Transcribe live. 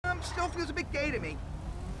still feels a bit gay to me.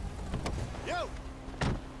 Yo!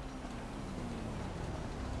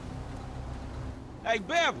 Hey,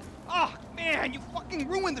 Beverly. Oh, man, you fucking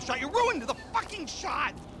ruined the shot. You ruined the fucking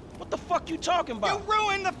shot. What the fuck you talking about? You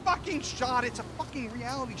ruined the fucking shot. It's a fucking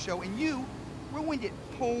reality show, and you ruined it,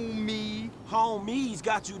 homie. Homies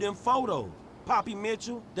got you them photos. Poppy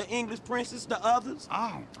Mitchell, the English princess, the others.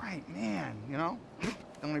 Oh, right, man, you know?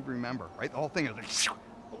 Don't even remember, right? The whole thing is like...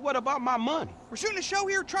 But what about my money? We're shooting a show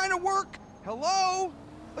here, trying to work. Hello?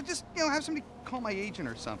 Or just, you know, have somebody call my agent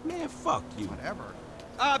or something. Man, fuck you. Whatever.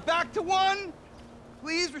 Back to one.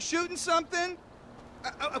 Please, we're shooting something.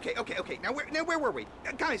 Okay. Now where were we?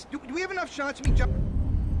 Guys, do we have enough shots of me jumping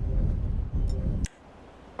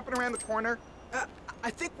around the corner?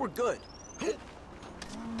 I think we're good.